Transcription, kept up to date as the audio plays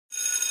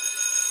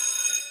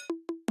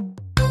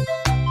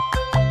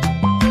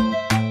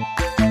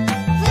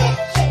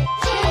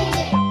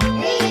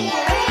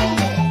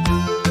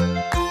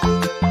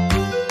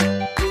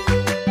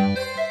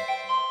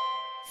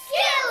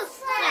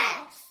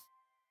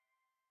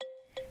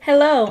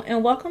Hello,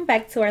 and welcome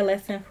back to our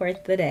lesson for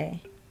the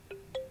day.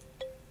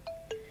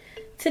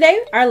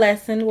 Today, our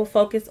lesson will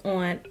focus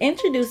on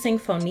introducing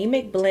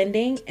phonemic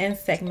blending and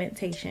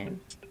segmentation.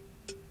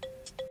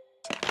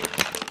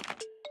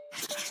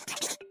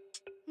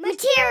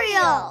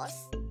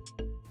 Materials.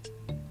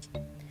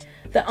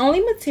 The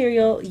only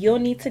material you'll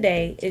need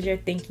today is your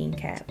thinking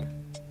cap.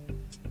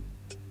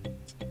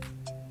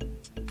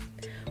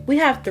 We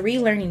have 3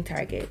 learning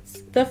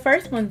targets. The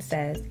first one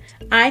says,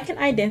 I can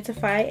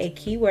identify a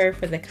keyword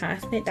for the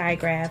consonant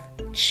digraph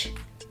ch.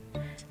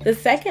 The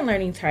second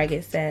learning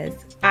target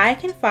says, I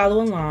can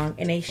follow along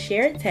in a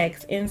shared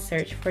text and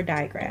search for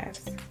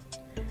digraphs.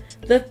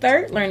 The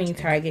third learning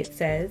target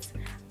says,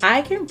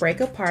 I can break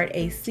apart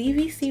a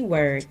CVC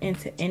word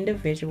into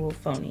individual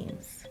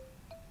phonemes.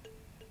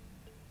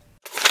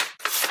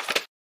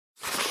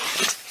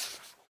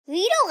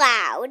 Read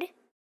aloud.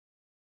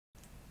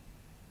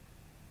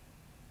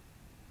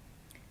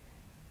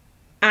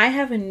 I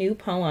have a new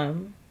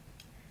poem.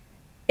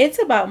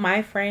 It's about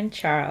my friend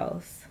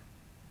Charles.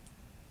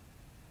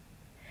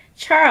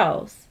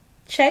 Charles,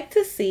 check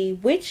to see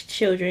which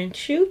children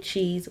chew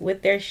cheese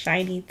with their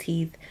shiny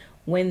teeth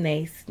when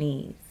they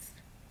sneeze.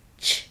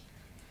 Ch.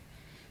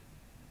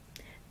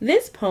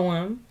 This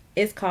poem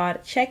is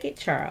called Check It,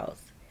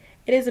 Charles.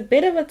 It is a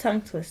bit of a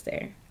tongue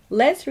twister.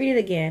 Let's read it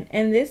again,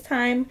 and this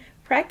time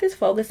practice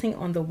focusing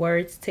on the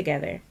words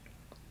together.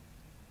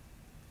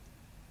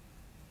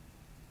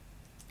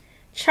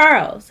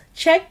 Charles,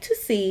 check to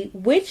see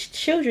which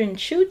children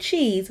chew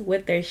cheese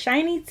with their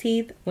shiny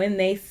teeth when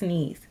they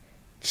sneeze.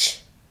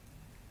 Ch.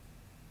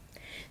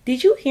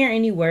 Did you hear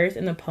any words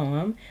in the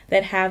poem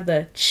that have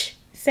the ch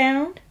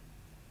sound?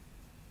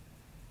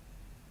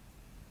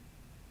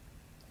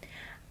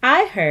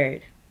 I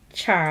heard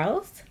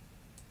Charles,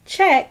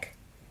 check,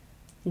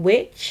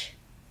 which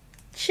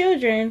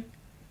children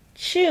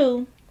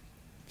chew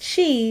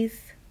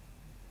cheese.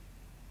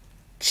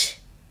 Ch.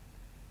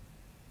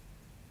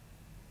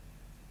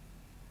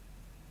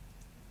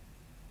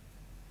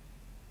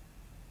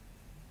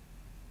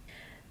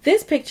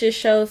 This picture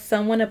shows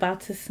someone about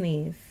to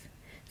sneeze.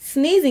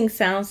 Sneezing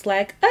sounds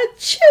like a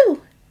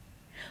chew.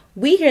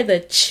 We hear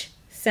the ch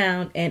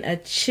sound in a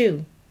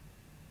chew.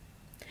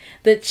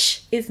 The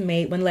ch is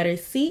made when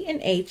letters C and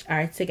H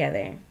are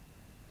together.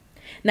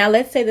 Now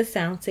let's say the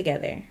sound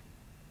together.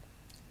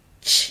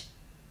 Ch.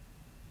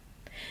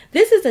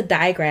 This is a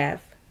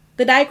digraph,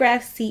 the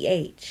digraph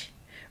CH.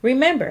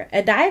 Remember,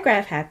 a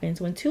digraph happens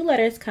when 2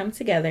 letters come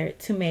together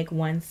to make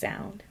one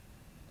sound.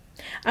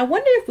 I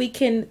wonder if we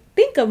can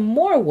think of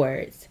more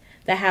words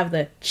that have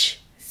the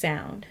ch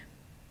sound.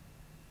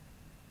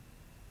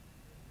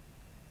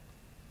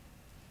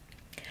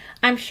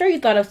 I'm sure you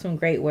thought of some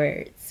great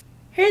words.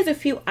 Here's a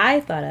few I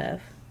thought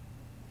of.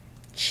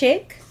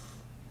 Chick,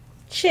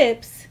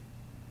 chips,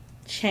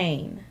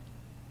 chain.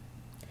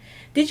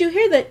 Did you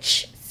hear the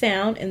ch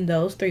sound in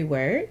those 3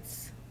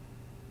 words?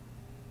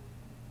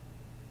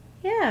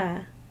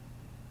 Yeah.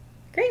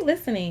 Great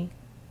listening.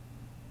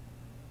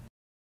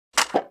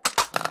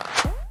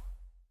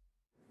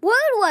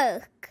 Word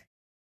work.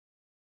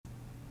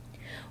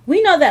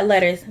 We know that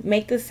letters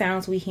make the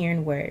sounds we hear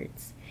in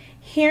words.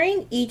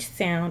 Hearing each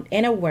sound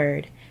in a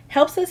word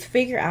helps us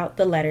figure out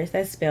the letters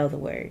that spell the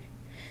word.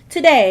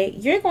 Today,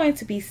 you're going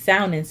to be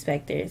sound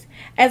inspectors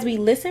as we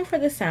listen for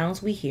the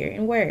sounds we hear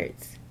in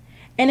words.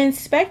 An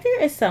inspector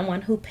is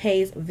someone who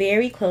pays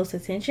very close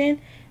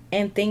attention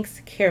and thinks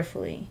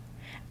carefully.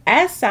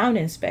 As sound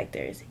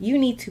inspectors, you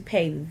need to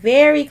pay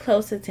very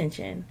close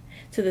attention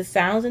to the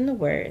sounds in the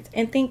words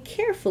and think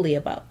carefully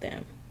about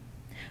them.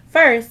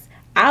 First,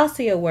 I'll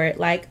say a word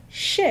like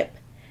ship,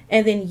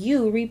 and then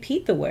you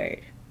repeat the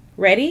word.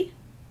 Ready?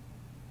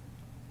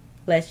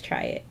 Let's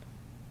try it.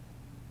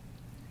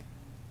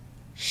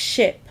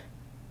 Ship.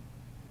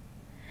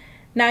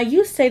 Now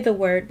you say the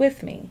word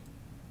with me.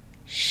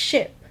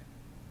 Ship.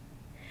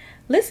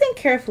 Listen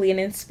carefully and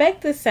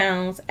inspect the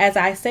sounds as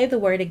I say the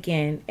word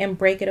again and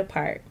break it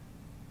apart.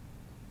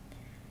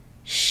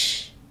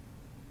 Sh,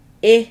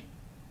 I,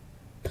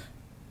 p.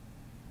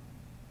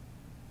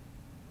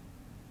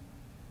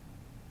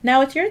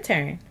 Now it's your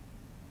turn.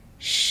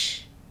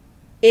 Sh,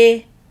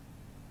 I,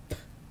 p.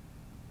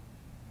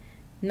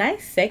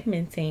 Nice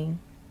segmenting.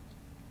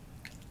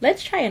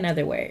 Let's try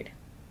another word.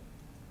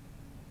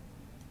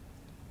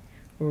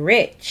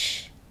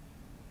 Rich.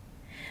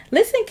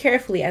 Listen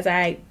carefully as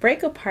I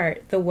break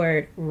apart the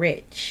word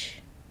rich.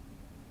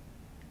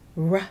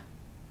 R,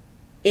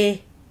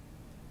 I,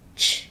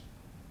 ch.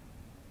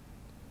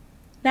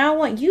 Now I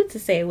want you to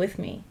say it with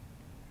me.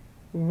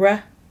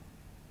 R,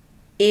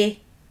 I,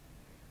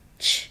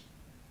 ch.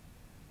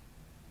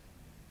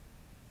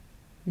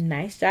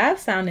 Nice job,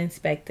 sound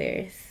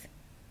inspectors.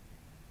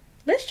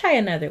 Let's try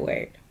another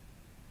word.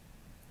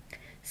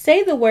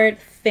 Say the word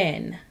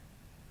thin.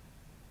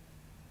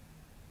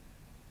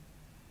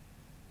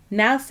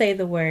 Now say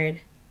the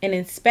word and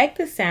inspect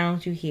the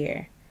sounds you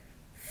hear.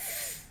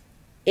 F,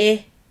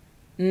 I,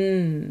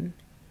 n.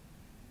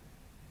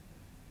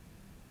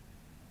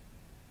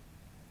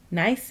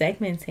 Nice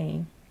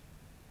segmenting.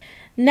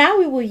 Now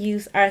we will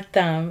use our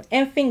thumb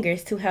and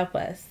fingers to help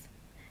us.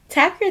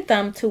 Tap your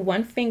thumb to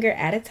one finger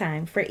at a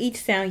time for each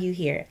sound you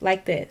hear,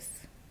 like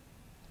this.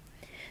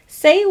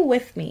 Say it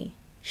with me.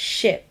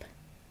 Ship.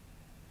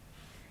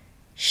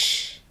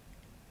 Sh.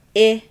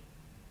 I.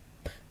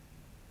 P.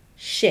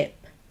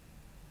 Ship.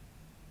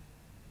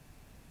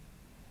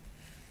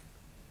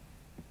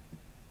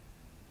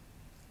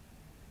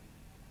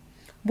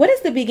 What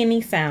is the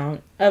beginning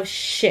sound of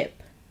ship?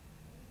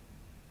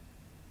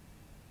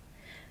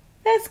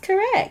 That's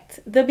correct.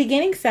 The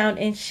beginning sound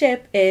in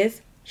ship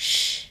is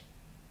sh.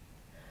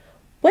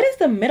 What is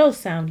the middle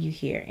sound you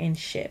hear in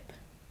ship?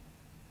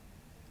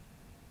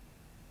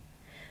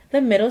 The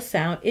middle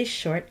sound is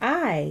short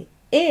I.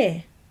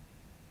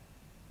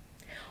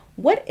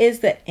 What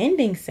is the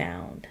ending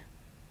sound?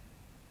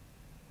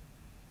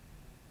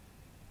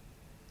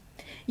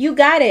 You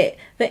got it.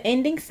 The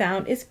ending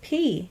sound is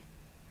P.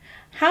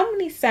 How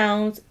many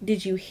sounds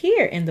did you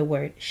hear in the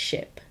word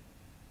ship?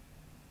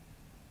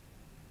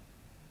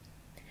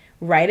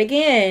 Right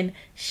again.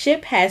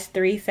 Ship has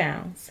 3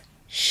 sounds.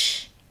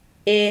 Sh,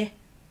 I,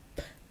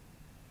 P.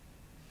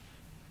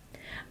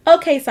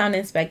 Okay, sound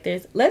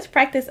inspectors, let's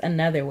practice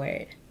another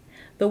word.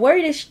 The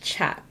word is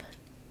chop.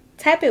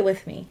 Tap it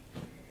with me.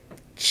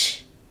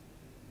 Ch,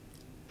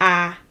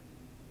 I,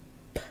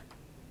 P.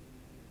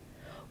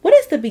 What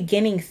is the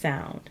beginning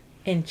sound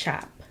in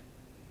chop?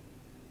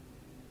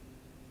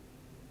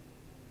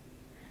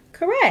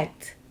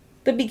 Correct.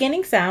 The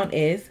beginning sound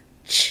is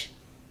ch.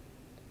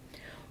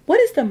 What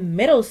is the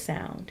middle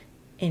sound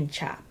in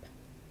chop?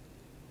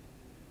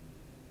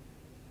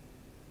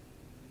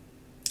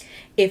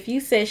 If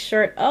you said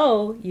short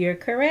O, you're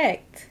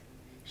correct.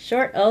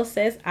 Short O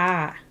says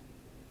ah.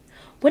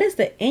 What is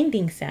the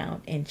ending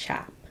sound in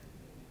chop?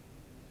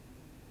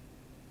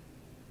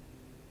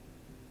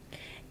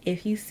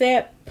 If you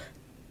said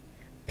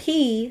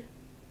P,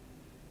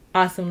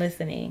 awesome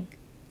listening.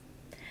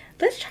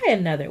 Let's try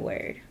another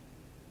word.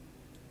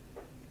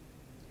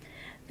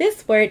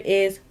 This word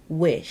is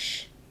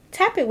wish.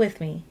 Tap it with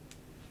me.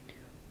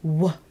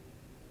 W,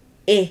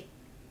 I,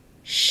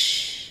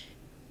 sh.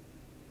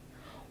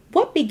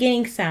 What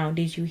beginning sound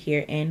did you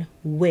hear in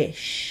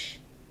wish?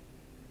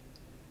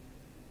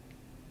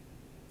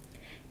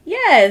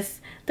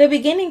 Yes, the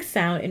beginning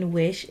sound in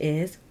wish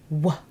is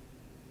w.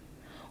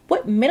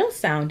 What middle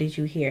sound did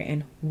you hear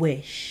in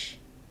wish?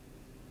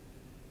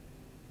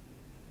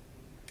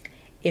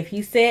 If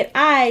you said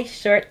I,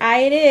 short I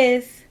it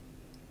is.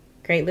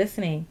 Great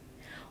listening.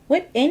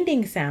 What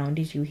ending sound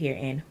did you hear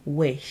in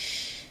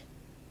wish?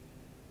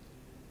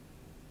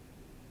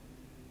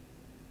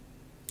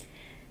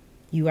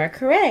 You are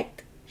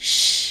correct.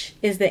 Sh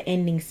is the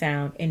ending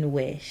sound in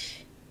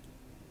wish.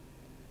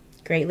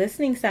 Great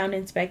listening, sound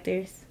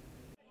inspectors.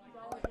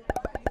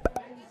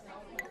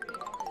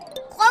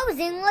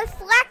 Closing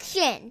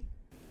reflection.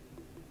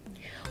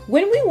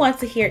 When we want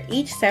to hear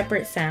each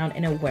separate sound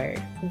in a word,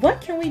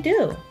 what can we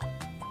do?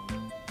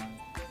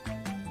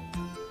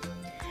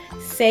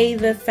 Say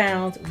the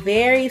sounds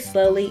very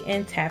slowly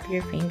and tap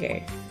your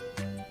fingers.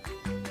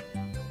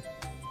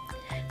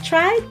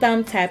 Try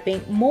thumb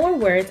tapping more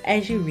words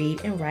as you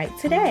read and write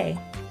today.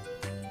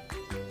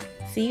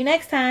 See you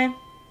next time.